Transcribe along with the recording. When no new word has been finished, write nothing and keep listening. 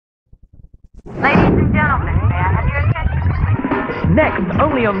Ladies and gentlemen, may I have your attention, please? Next,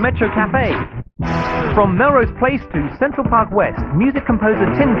 only on Metro Cafe. From Melrose Place to Central Park West, music composer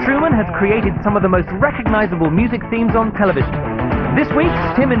Tim Truman has created some of the most recognizable music themes on television. This week,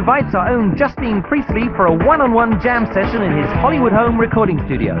 Tim invites our own Justine Priestley for a one-on-one jam session in his Hollywood home recording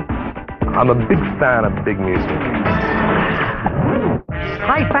studio. I'm a big fan of big music.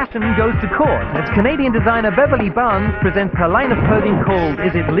 High fashion goes to court as Canadian designer Beverly Barnes presents her line of clothing called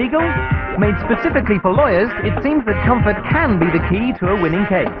Is It Legal? Made specifically for lawyers, it seems that comfort can be the key to a winning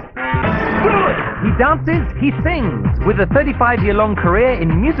case. He dances, he sings. With a 35-year-long career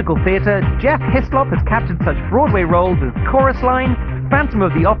in musical theatre, Jeff Hislop has captured such Broadway roles as Chorus Line, Phantom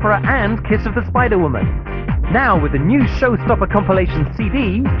of the Opera, and Kiss of the Spider-Woman. Now, with the new Showstopper compilation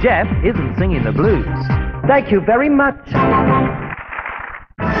CD, Jeff isn't singing the blues. Thank you very much.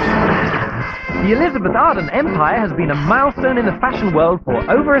 The Elizabeth Arden Empire has been a milestone in the fashion world for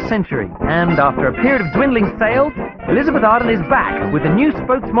over a century, and after a period of dwindling sales, Elizabeth Arden is back with a new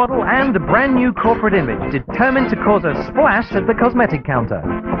spokesmodel and a brand new corporate image, determined to cause a splash at the cosmetic counter.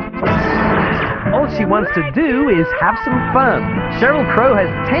 All she wants to do is have some fun. Sheryl Crow has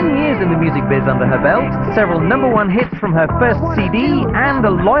 10 years in the music biz under her belt, several #1 hits from her first CD, and a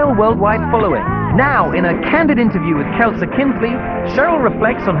loyal worldwide following. Now, in a candid interview with Kelsa Kinsley, Sheryl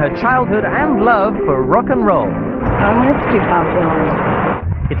reflects on her childhood and love for rock and roll. I'm history popular.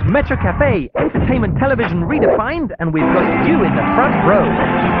 It's Metro Cafe, entertainment television redefined, and we've got you in the front row.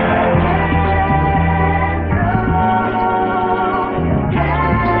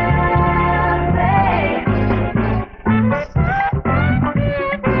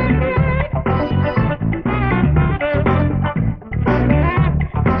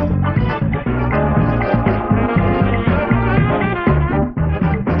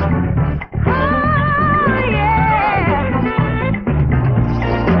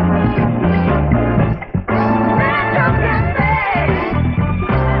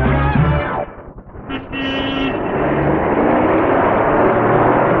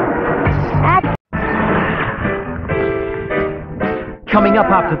 Coming up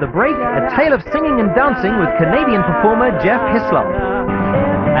after the break, a tale of singing and dancing with Canadian performer Jeff Hislop.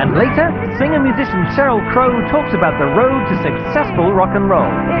 And later, singer-musician Sheryl Crow talks about the road to successful rock and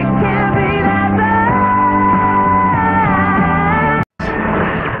roll.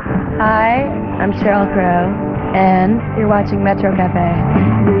 Hi, I'm Sheryl Crow, and you're watching Metro Cafe.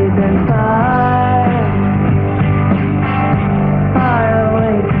 Season 5, far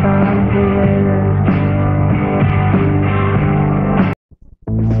away from here.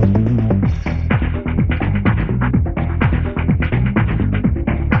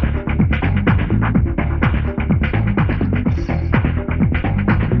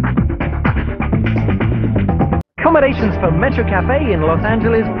 Accommodations for Metro Cafe in Los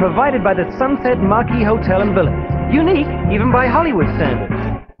Angeles provided by the Sunset Marquis Hotel and Villas. Unique, even by Hollywood standards.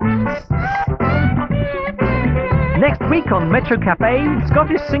 Next week on Metro Cafe,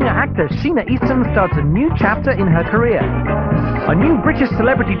 Scottish singer-actor Sheena Easton starts a new chapter in her career. A new British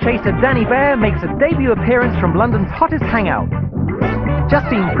celebrity chaser Danny Bear makes a debut appearance from London's hottest hangout.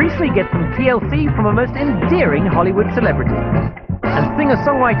 Justine Priestley gets some TLC from a most endearing Hollywood celebrity. And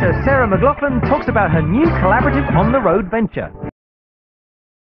singer-songwriter Sarah McLachlan talks about her new collaborative on-the-road venture.